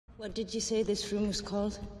What did you say this room was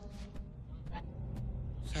called?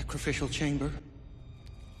 Sacrificial chamber.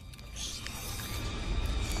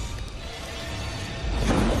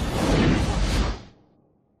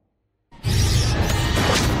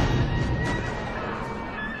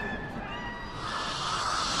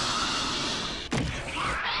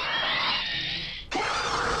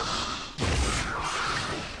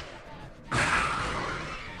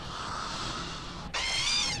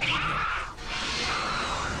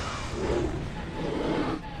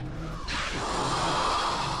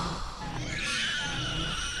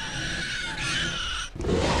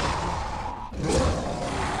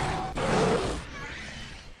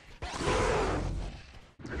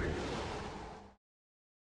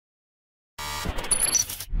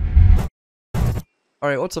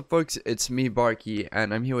 Alright, what's up folks, it's me BaRKy,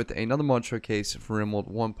 and I'm here with another mod showcase for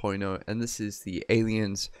Rimworld 1.0, and this is the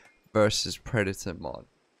Aliens vs Predator mod.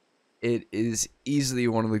 It is easily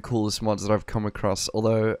one of the coolest mods that I've come across,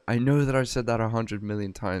 although I know that I've said that 100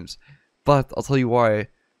 million times, but I'll tell you why.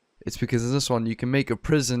 It's because in this one you can make a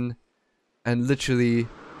prison and literally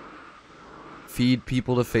feed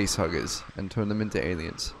people to facehuggers and turn them into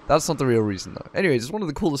aliens. That's not the real reason though. Anyways, it's one of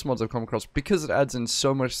the coolest mods I've come across because it adds in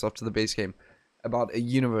so much stuff to the base game about a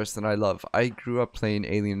universe that I love. I grew up playing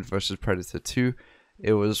Alien vs Predator 2.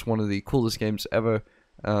 It was one of the coolest games ever.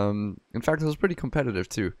 In fact, it was pretty competitive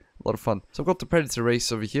too. A lot of fun. So I've got the Predator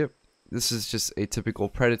race over here. This is just a typical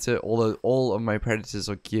Predator, although all of my Predators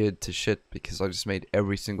are geared to shit because I just made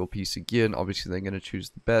every single piece of gear, and obviously they're going to choose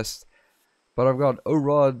the best. But I've got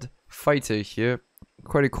Orod Fighter here.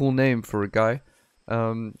 Quite a cool name for a guy.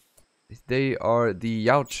 They are the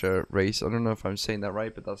Yautja race. I don't know if I'm saying that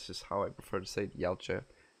right, but that's just how I prefer to say it, Yautja.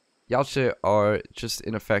 Yautja are just,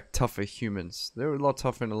 in effect, tougher humans. They're a lot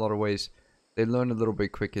tougher in a lot of ways. They learn a little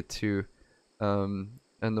bit quicker too.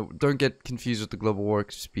 Don't get confused with the global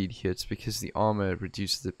warp speed here. It's because the armor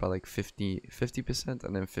reduces it by like 50%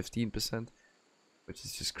 and then 15%, which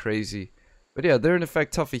is just crazy. But yeah, they're in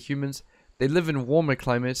effect tougher humans. They live in warmer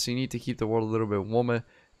climates, so you need to keep the world a little bit warmer.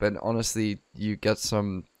 But honestly, you get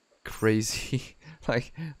some crazy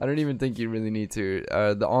like, I don't even think you really need to.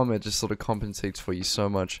 The armor just sort of compensates for you so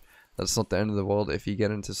much. That's not the end of the world if you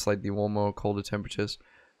get into slightly warmer or colder temperatures.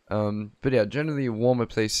 But yeah, generally warmer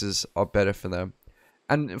places are better for them.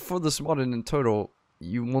 And for this mod in total,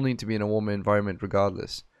 you will need to be in a warmer environment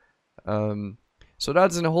regardless. So it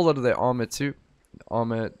adds in a whole lot of their armor too.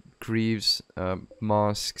 Armor, greaves,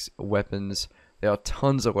 masks, weapons. There are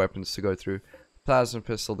tons of weapons to go through. Plasma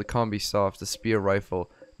pistol, the combi staff, the spear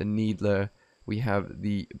rifle, the needler, we have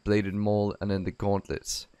the bladed maul, and then the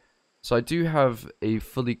gauntlets. So I do have a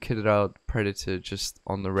fully kitted out Predator just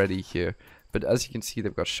on the ready here, but as you can see,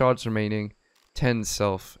 they've got shards remaining, 10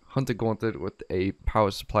 self, hunter gauntlet with a power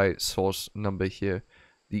supply source number here,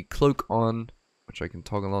 the cloak on, which I can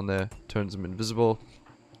toggle on there, turns them invisible,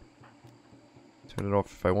 turn it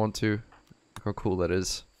off if I want to. Look how cool that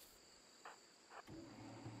is.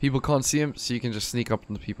 People can't see him, so you can just sneak up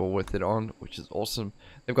on the people with it on, which is awesome.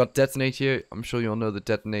 They've got detonate here. I'm sure you all know the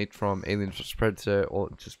detonate from Alien vs Predator or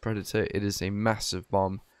just Predator. It is a massive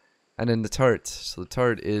bomb. And then the turret. So the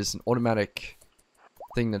turret is an automatic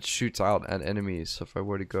thing that shoots out at enemies. So if I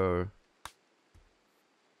were to go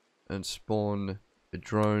and spawn a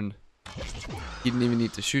drone, he didn't even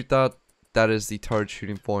need to shoot that. That is the turret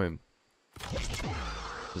shooting for him.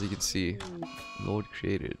 As you can see, Lord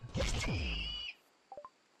created.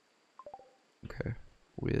 Okay,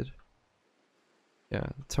 weird. Yeah,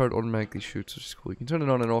 the turret automatically shoots, which is cool. You can turn it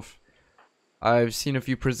on and off. I've seen a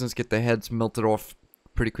few prisons get their heads melted off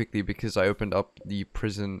pretty quickly because I opened up the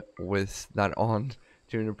prison with that on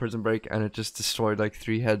during a prison break, and it just destroyed like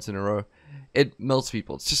 3 heads in a row. It melts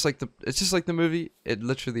people. It's just like the movie. It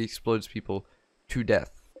literally explodes people to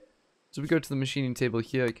death. So we go to the machining table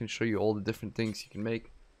here. I can show you all the different things you can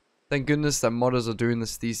make. Thank goodness that modders are doing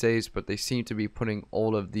this these days, but they seem to be putting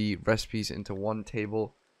all of the recipes into one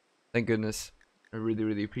table. Thank goodness. I really,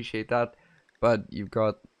 really appreciate that. But you've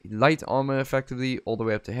got light armor effectively all the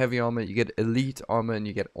way up to heavy armor. You get elite armor and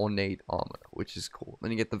you get ornate armor, which is cool.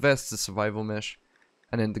 Then you get the vest, the survival mesh,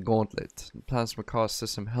 and then the gauntlet. The plasma cast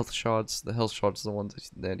system, health shards. The health shards are the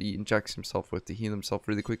ones that he injects himself with to heal himself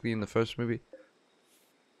really quickly in the first movie.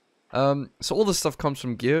 So all this stuff comes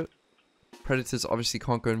from gear. Predators obviously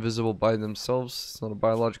can't go invisible by themselves. It's not a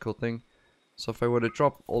biological thing. So if I were to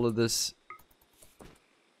drop all of this,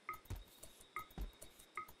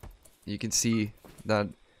 you can see that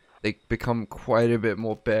they become quite a bit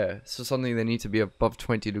more bare. So suddenly they need to be above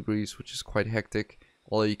 20 degrees, which is quite hectic.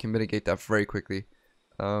 Although you can mitigate that very quickly.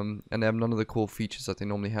 And they have none of the cool features that they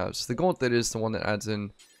normally have. So the gauntlet is the one that adds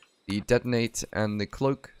in the detonate and the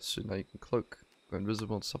cloak. So now you can cloak, go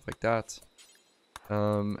invisible and stuff like that.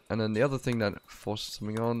 And then the other thing that forces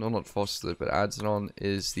something on, or not forces it, but adds it on,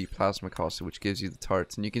 is the plasma caster, which gives you the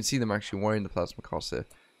turrets. And you can see them actually wearing the plasma caster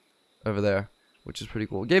over there, which is pretty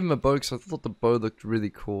cool. I gave him a bow because I thought the bow looked really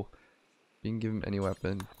cool. You can give him any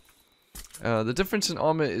weapon. The difference in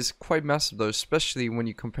armor is quite massive though, especially when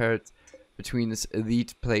you compare it between this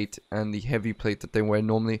elite plate and the heavy plate that they wear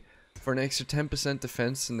normally. For an extra 10%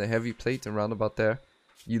 defense in the heavy plate, around about there,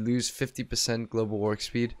 you lose 50% global work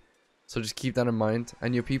speed. So just keep that in mind,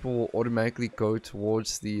 and your people will automatically go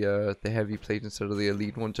towards the heavy plate instead of the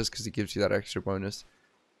elite one, just because it gives you that extra bonus.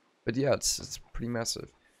 But yeah, it's pretty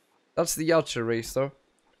massive. That's the Yautja race though.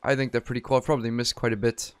 I think they're pretty cool. I've probably missed quite a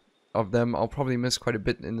bit of them. I'll probably miss quite a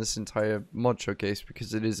bit in this entire mod showcase,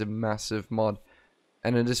 because it is a massive mod,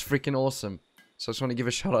 and it is freaking awesome. So I just want to give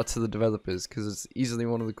a shout out to the developers, because it's easily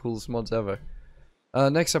one of the coolest mods ever.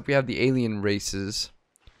 Next up we have the alien races.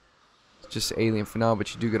 Just alien for now,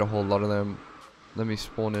 but you do get a whole lot of them. Let me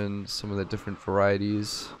spawn in some of the different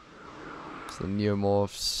varieties. So the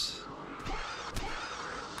xenomorphs.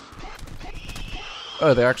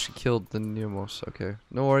 Oh, they actually killed the xenomorphs. Okay,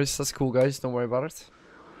 no worries, that's cool guys, don't worry about it.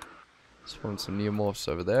 Spawn some xenomorphs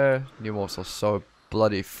over there. Xenomorphs are so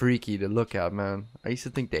bloody freaky to look at, man. I used to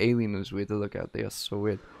think the alien was weird to look at. They are so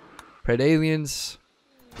weird. Pred aliens.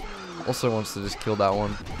 Also wants to just kill that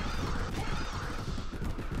one.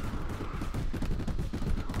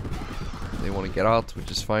 They want to get out, which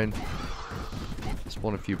is fine.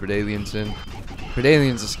 Spawn a few Predaliens in.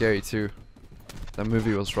 Predaliens are scary too. That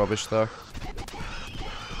movie was rubbish though.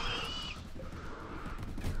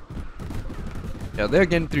 Yeah, they're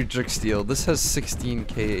getting through Jerk Steel. This has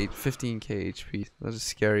 16k, 15k HP. That is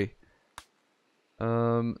scary.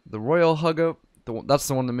 The Royal Hugger. That's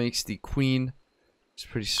the one that makes the Queen. It's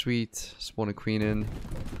pretty sweet. Spawn a Queen in.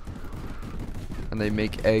 And they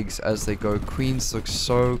make eggs as they go. Queens look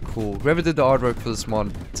so cool. Whoever did the artwork for this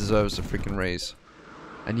mod deserves a freaking raise.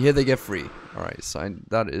 And here they get free. Alright, sign.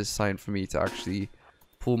 That is sign for me to actually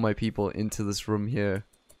pull my people into this room here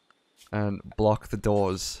and block the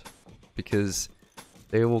doors, because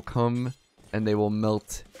they will come and they will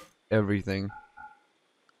melt everything.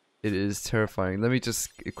 It is terrifying. Let me just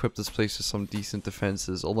equip this place with some decent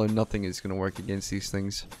defenses, although nothing is going to work against these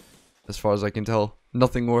things. As far as I can tell,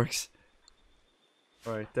 nothing works.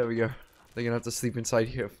 Alright, there we go. They're gonna have to sleep inside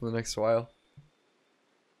here for the next while.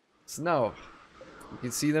 So now, you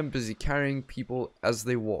can see them busy carrying people as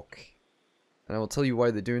they walk. And I will tell you why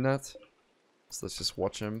they're doing that. So let's just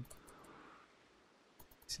watch them.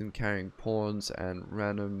 See them carrying pawns and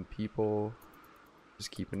random people. Just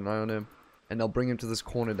keeping an eye on him. And they'll bring him to this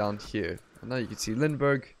corner down here. And now you can see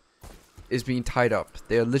Lindbergh is being tied up.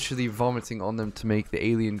 They are literally vomiting on them to make the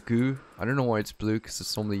alien goo. I don't know why it's blue, because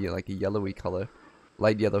it's normally like a yellowy color.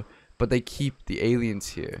 Light yellow, but they keep the aliens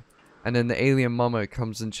here, and then the alien mama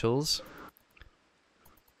comes and chills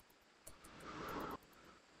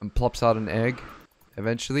and plops out an egg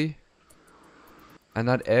eventually, and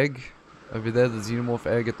that egg over there, the xenomorph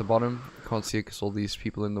egg at the bottom, you can't see it because all these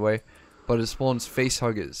people in the way, but it spawns face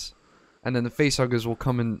huggers, and then the face huggers will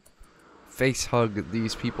come and face hug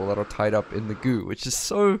these people that are tied up in the goo, which is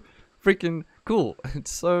so freaking cool.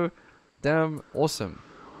 It's so damn awesome.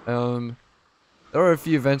 There are a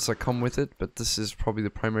few events that come with it, but this is probably the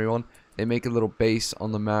primary one. They make a little base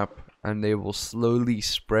on the map, and they will slowly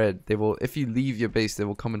spread. They will, if you leave your base, they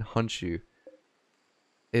will come and hunt you.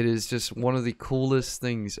 It is just one of the coolest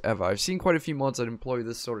things ever. I've seen quite a few mods that employ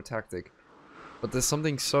this sort of tactic, but there's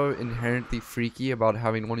something so inherently freaky about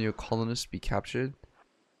having one of your colonists be captured.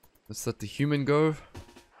 Let's let the human go.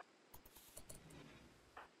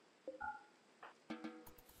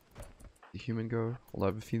 The human go? Well, I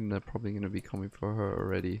have a feeling they're probably going to be coming for her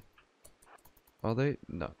already. Are they?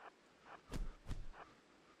 No.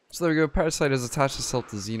 So there we go. Parasite has attached itself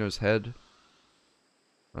to Xeno's head.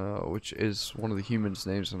 Which is one of the humans'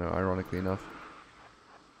 names, I know, ironically enough.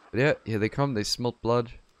 But yeah, here they come. They smelt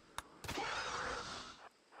blood.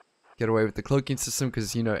 Get away with the cloaking system,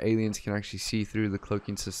 because, you know, aliens can actually see through the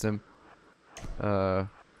cloaking system. Yeah,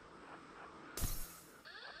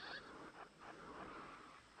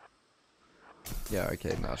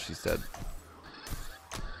 okay, now she's dead.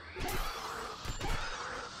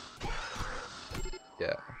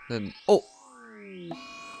 Yeah, then... Oh!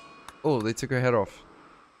 Oh, they took her head off.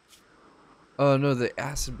 Oh no, the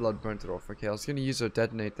acid blood burnt it off. Okay, I was gonna use a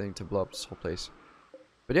detonate thing to blow up this whole place.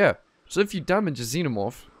 But yeah, so if you damage a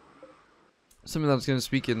xenomorph, something that I was gonna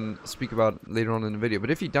speak about later on in the video,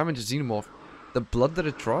 but if you damage a xenomorph, the blood that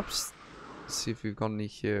it drops... Let's see if we've got any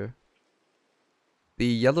here. the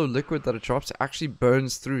yellow liquid that it drops actually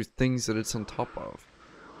burns through things that it's on top of.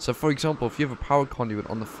 So for example, if you have a power conduit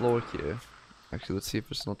on the floor here, actually let's see if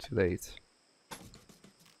it's not too late.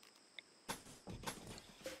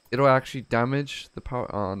 It'll actually damage the power.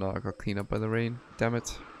 Oh no, I got cleaned up by the rain. Damn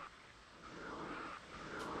it.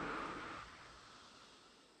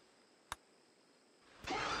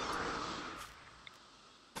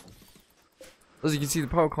 As you can see, the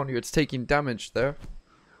power conduit's taking damage there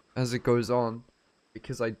as it goes on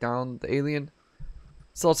because I downed the alien.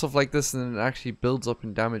 It starts off like this and then it actually builds up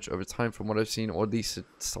in damage over time from what I've seen, or at least it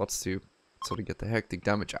starts to sort of get the hectic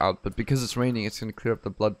damage out. But because it's raining, it's going to clear up the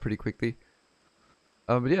blood pretty quickly.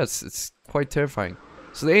 But yeah, it's quite terrifying.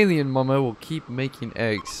 So the alien mama will keep making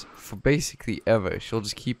eggs for basically ever. She'll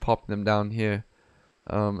just keep popping them down here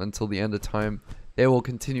until the end of time. They will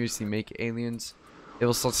continuously make aliens. They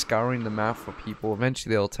will start scouring the map for people.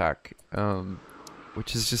 Eventually they'll attack,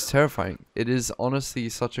 which is just terrifying. It is honestly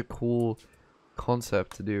such a cool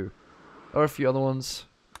concept to do. There are a few other ones.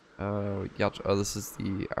 Yautja, oh, this is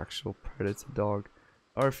the actual predator dog.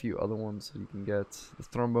 There are a few other ones that you can get. The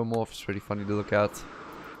thrombomorph is pretty funny to look at.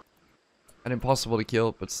 And impossible to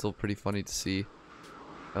kill, but still pretty funny to see.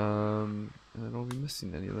 And are we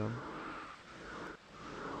missing any of them?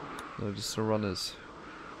 No, just the runners.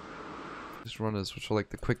 Just runners, which are like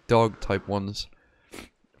the quick dog type ones.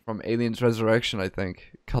 From Aliens Resurrection, I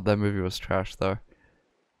think. God, that movie was trash though.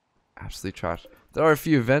 Absolutely trash. There are a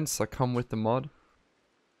few events that come with the mod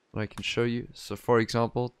that I can show you. So for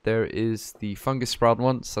example, there is the fungus sprout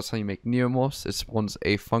one. So that's how you make neomorphs. It spawns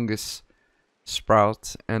a fungus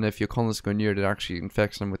sprout, and if your colonists go near it, it actually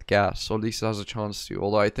infects them with gas. So at least it has a chance to.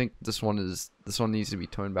 Although I think this one needs to be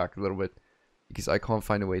toned back a little bit because I can't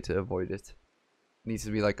find a way to avoid it. It needs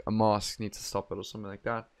to be like a mask, needs to stop it or something like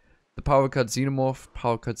that. The power cut xenomorph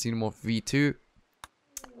V2,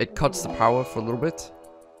 it cuts the power for a little bit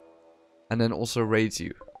and then also raids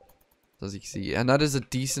you, as you can see, and that is a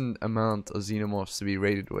decent amount of xenomorphs to be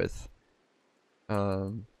raided with.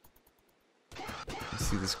 You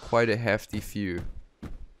see there's quite a hefty few,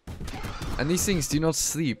 and these things do not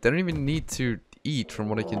sleep. They don't even need to eat from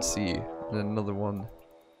what I can see. And then another one.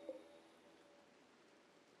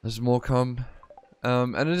 There's more come.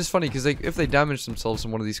 And it is funny because if they damage themselves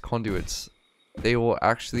in one of these conduits, they will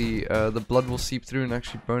actually, the blood will seep through and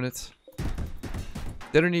actually burn it.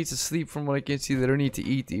 They don't need to sleep from what I can see. They don't need to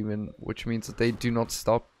eat even, which means that they do not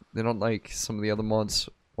stop. They're not like some of the other mods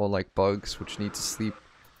or like bugs which need to sleep.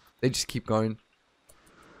 They just keep going.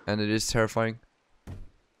 And it is terrifying.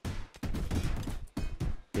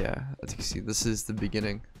 Yeah, as you can see, this is the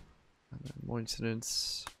beginning. And then more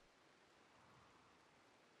incidents.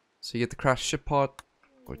 So you get the crashed ship pod,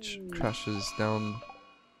 which crashes down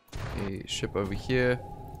a ship over here.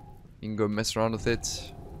 You can go mess around with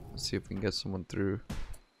it. Let's see if we can get someone through.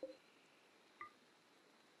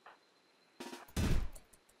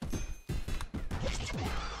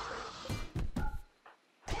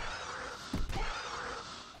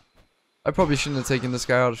 I probably shouldn't have taken this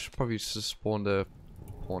guy out. I should probably just spawned a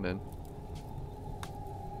pawn in. I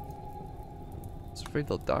was afraid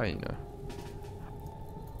they'll die, you know.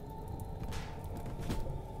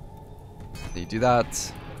 You do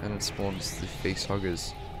that, and it spawns the face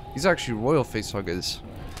huggers. These are actually royal face huggers.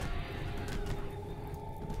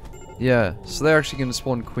 Yeah, so they're actually gonna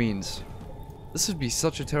spawn queens. This would be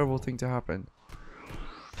such a terrible thing to happen.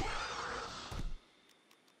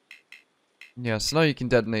 Yeah, so now you can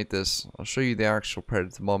detonate this. I'll show you the actual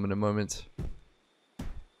predator bomb in a moment.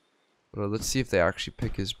 But let's see if they actually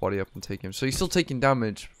pick his body up and take him. So he's still taking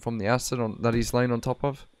damage from the acid that he's lying on top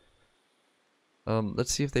of.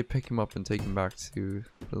 Let's see if they pick him up and take him back to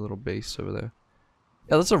the little base over there.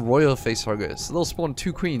 Yeah, that's a royal facehugger. So they'll spawn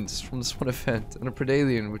 2 queens from this one event and a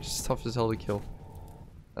predalien, which is tough as hell to kill.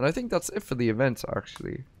 And I think that's it for the event,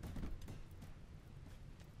 actually.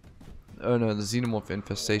 Oh no, the xenomorph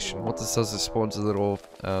infestation. What this does is spawns a little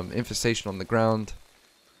infestation on the ground.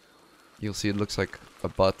 You'll see it looks like a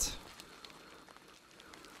butt.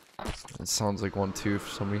 It sounds like one too for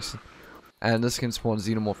some reason. And this can spawn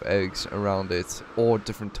xenomorph eggs around it, or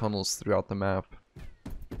different tunnels throughout the map.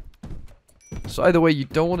 So either way, you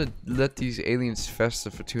don't want to let these aliens fester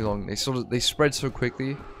for too long. They spread so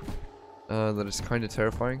quickly that it's kind of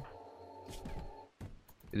terrifying.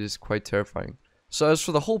 It is quite terrifying. So as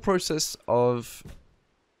for the whole process of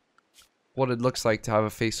what it looks like to have a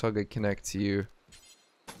facehugger connect to you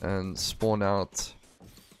and spawn out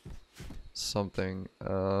something,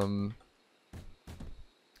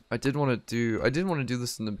 I didn't want to do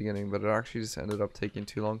this in the beginning, but it actually just ended up taking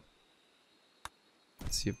too long.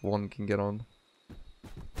 Let's see if one can get on.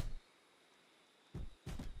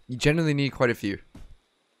 You generally need quite a few.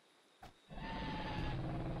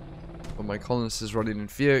 my colonist is running in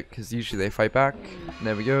fear because usually they fight back. And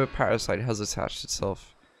there we go. Parasite has attached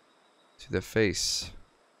itself to their face.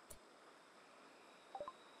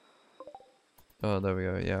 Oh, there we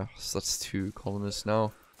go. Yeah, so that's 2 colonists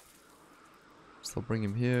now. So they'll bring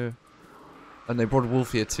him here. And they brought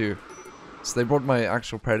Wolf here too. So they brought my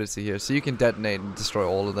actual predator here. So you can detonate and destroy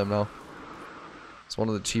all of them now. It's one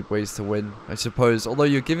of the cheap ways to win, I suppose. Although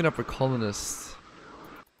you're giving up a colonist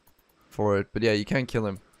for it. But yeah, you can kill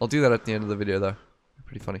him. I'll do that at the end of the video though.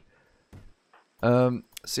 Pretty funny. So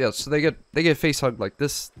yeah, so they get face hugged like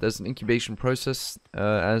this. There's an incubation process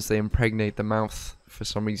as they impregnate the mouth for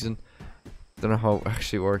some reason. Don't know how it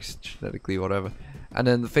actually works genetically, whatever. And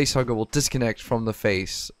then the face hugger will disconnect from the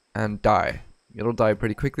face and die. It'll die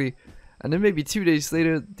pretty quickly. And then maybe 2 days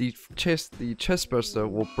later, the chest burster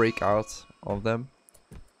will break out of them.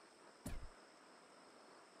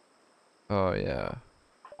 Oh yeah.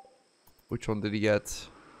 Which one did he get?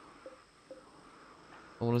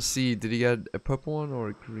 I want to see, did he get a purple one or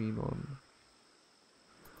a green one?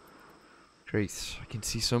 Great, I can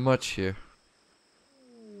see so much here.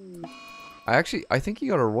 I think he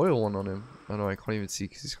got a royal one on him. Oh no, I can't even see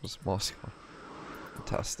because he's got a mask on.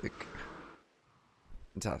 Fantastic.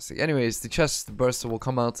 Fantastic. Anyways, the chest burster will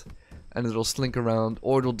come out and it'll slink around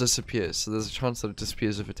or it'll disappear. So there's a chance that it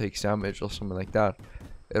disappears if it takes damage or something like that.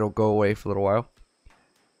 It'll go away for a little while.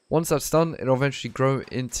 Once that's done, it'll eventually grow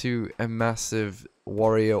into a massive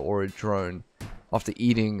warrior or a drone after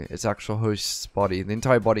eating its actual host's body. The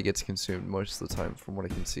entire body gets consumed most of the time from what I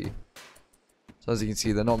can see. So as you can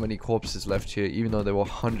see, there are not many corpses left here, even though there were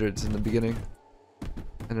hundreds in the beginning.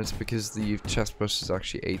 And it's because the chest bursters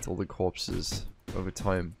actually ate all the corpses over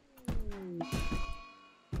time.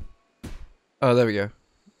 Oh, there we go.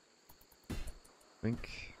 I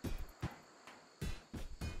think.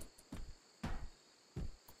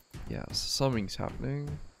 Yeah, so something's happening.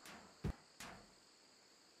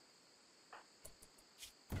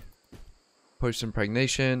 Post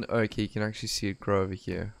impregnation. Okay, you can actually see it grow over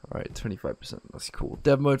here. Alright, 25%. That's cool.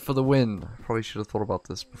 Dev mode for the win. Probably should have thought about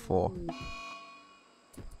this before.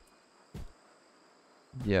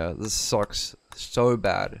 Yeah, this sucks so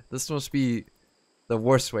bad. This must be the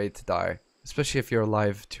worst way to die. Especially if you're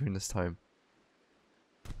alive during this time.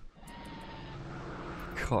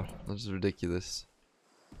 God, this is ridiculous.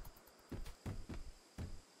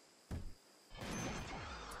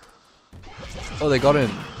 Oh, they got in.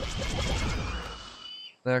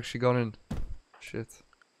 They actually got in. Shit.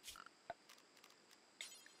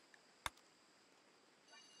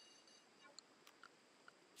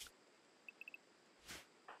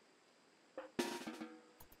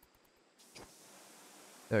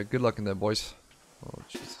 Yeah, good luck in there, boys. Oh,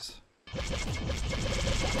 Jesus.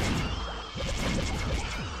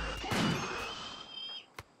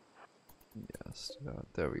 Yes,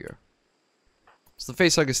 there we go. So the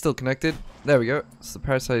face hug is still connected. There we go. So the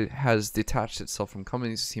parasite has detached itself from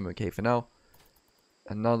coming. This seems okay for now.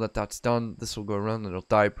 And now that that's done, this will go around and it'll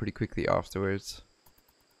die pretty quickly afterwards.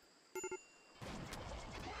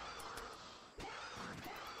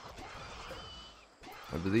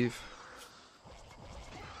 I believe.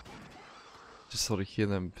 Just sort of hear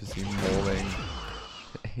them busy mauling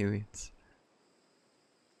aliens.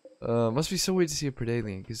 Must be so weird to see a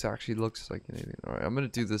predalien because it actually looks like an alien. Alright, I'm gonna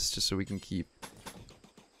do this just so we can keep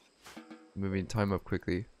moving time up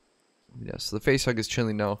quickly. Yeah, so the face hug is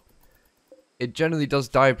chilling now. It generally does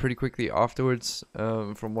die pretty quickly afterwards,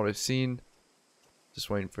 from what I've seen. Just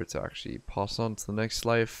waiting for it to actually pass on to the next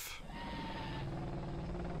life.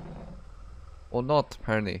 Or not,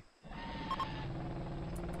 apparently.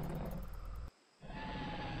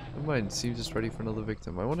 Never mind, seems just ready for another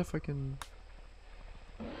victim. I wonder if I can...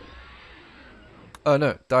 Oh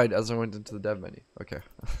no, died as I went into the dev menu. Okay.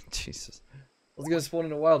 Jesus. I was gonna spawn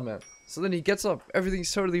in a wild man. So then he gets up,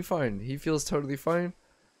 everything's totally fine. He feels totally fine.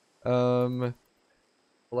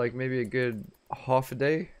 Like maybe a good half a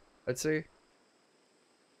day, I'd say.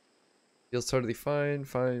 Feels totally fine,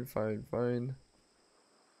 fine.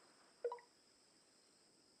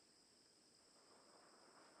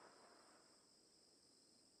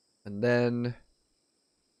 And then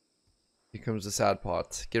here comes the sad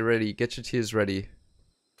part. Get ready, get your tears ready.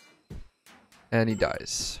 And he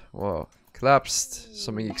dies. Whoa. Collapsed.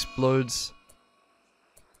 Something explodes.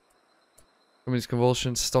 Somebody's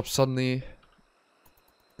convulsions stop suddenly.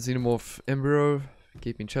 Xenomorph embryo.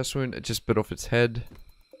 Gaping chest wound. It just bit off its head.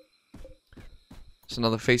 So now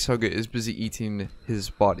the facehugger is busy eating his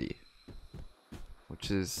body. Which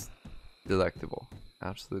is delectable.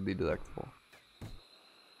 Absolutely delectable.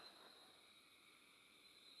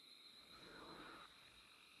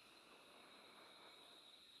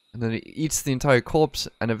 And and then it eats the entire corpse,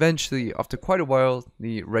 and eventually, after quite a while,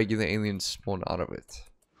 the regular aliens spawn out of it.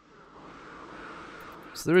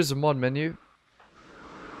 So there is a mod menu.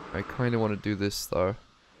 I kind of want to do this though.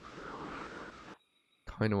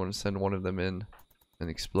 Kind of want to send one of them in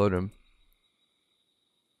and explode him.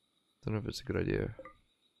 Don't know if it's a good idea.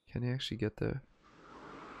 Can he actually get there?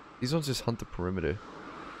 These ones just hunt the perimeter.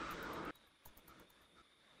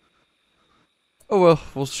 Oh well,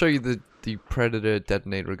 we'll show you the predator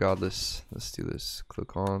detonate regardless. Let's do this.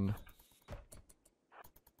 Click on.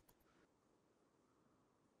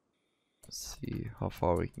 Let's see how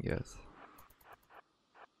far we can get.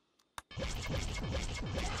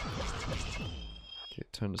 Okay,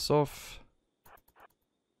 turn this off.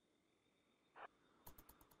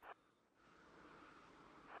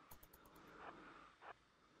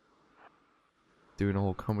 Doing a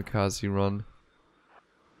whole kamikaze run.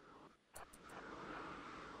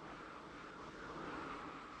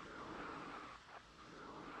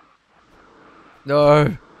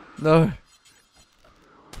 No! No!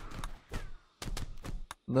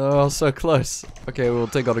 No, so close. Okay, we'll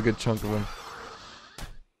take out a good chunk of him.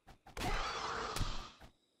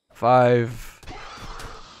 5,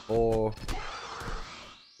 4,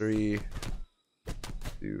 3,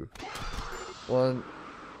 2, 1.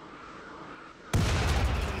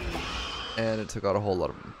 And it took out a whole lot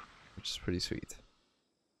of them, which is pretty sweet.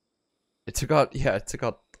 It took out, yeah, it took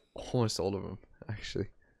out almost all of them, actually.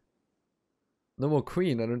 No more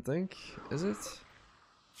queen, I don't think, is it?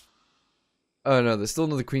 Oh no, there's still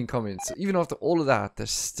another queen coming. So even after all of that, there's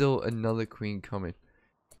still another queen coming.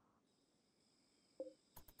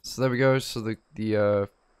 So there we go. So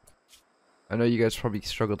I know you guys probably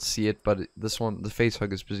struggle to see it, but this one, the face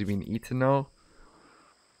hug, is busy being eaten now.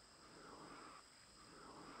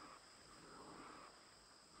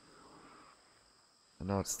 And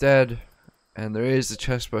now it's dead. And there is a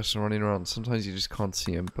chest person running around. Sometimes you just can't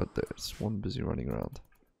see him, but there's one busy running around.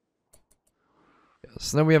 Yeah,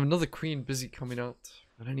 so then we have another queen busy coming out.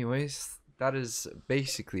 But anyways, that is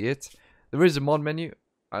basically it. There is a mod menu.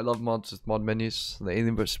 I love mods with mod menus. The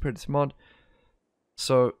Alien vs Predator mod.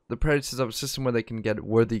 So the Predators have a system where they can get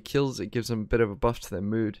worthy kills. It gives them a bit of a buff to their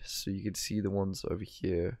mood. So you can see the ones over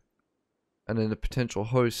here. And then the potential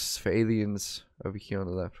hosts for aliens over here on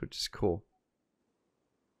the left, which is cool.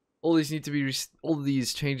 All these need to be all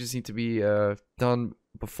these changes need to be done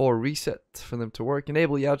before reset for them to work.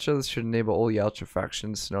 Enable Yautja. This should enable all Yautja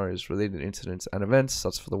factions, scenarios, related incidents, and events.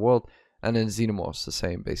 That's for the world. And then xenomorphs, the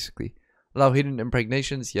same basically. Allow hidden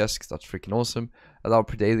impregnations, yes, because that's freaking awesome. Allow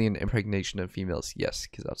predalien impregnation of females, yes,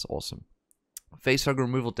 because that's awesome. Facehugger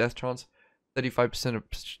removal death chance,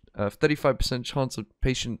 35% chance of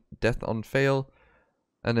patient death on fail,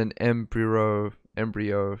 and then embryo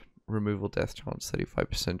removal death chance,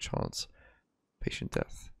 35% chance patient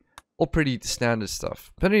death. All pretty standard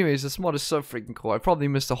stuff. But anyways, this mod is so freaking cool. I probably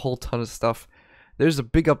missed a whole ton of stuff. There's a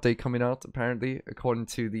big update coming out apparently, according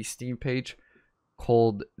to the Steam page,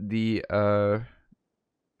 called the I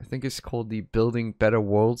think it's called the Building Better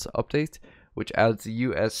Worlds update, which adds the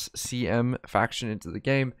USCM faction into the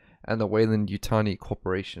game and the Weyland-Yutani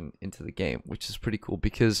Corporation into the game, which is pretty cool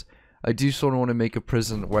because I do sort of want to make a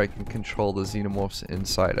prison where I can control the xenomorphs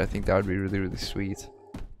inside. I think that would be really, really sweet.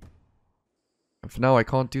 And for now, I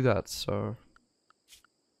can't do that, so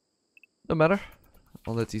no matter.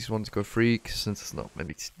 I'll let these ones go free since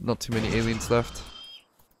there's not too many aliens left.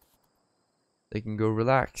 They can go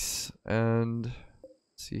relax and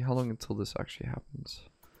see how long until this actually happens.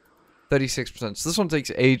 36%. So this one takes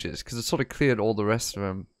ages because it sort of cleared all the rest of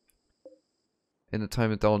them in the time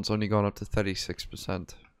that one's only gone up to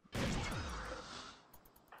 36%.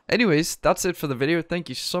 Anyways, that's it for the video. Thank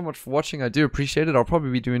you so much for watching. I do appreciate it. I'll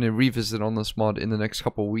probably be doing a revisit on this mod in the next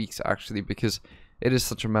couple of weeks actually, because it is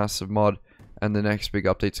such a massive mod and the next big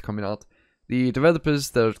updates are coming out. The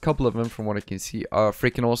developers, there's a couple of them from what I can see, are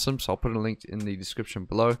freaking awesome, so I'll put a link in the description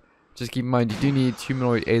below. Just keep in mind, you do need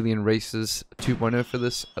humanoid alien races 2.0 for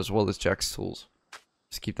this, as well as Jack's tools.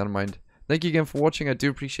 Just keep that in mind. Thank you again for watching. I do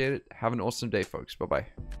appreciate it. Have an awesome day, folks. Bye-bye.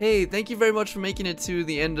 Hey, thank you very much for making it to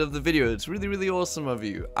the end of the video. It's really, really awesome of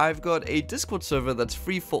you. I've got a Discord server that's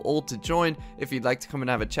free for all to join if you'd like to come and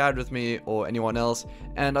have a chat with me or anyone else.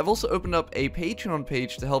 And I've also opened up a Patreon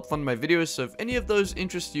page to help fund my videos, so if any of those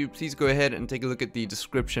interest you, please go ahead and take a look at the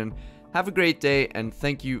description. Have a great day, and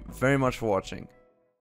thank you very much for watching.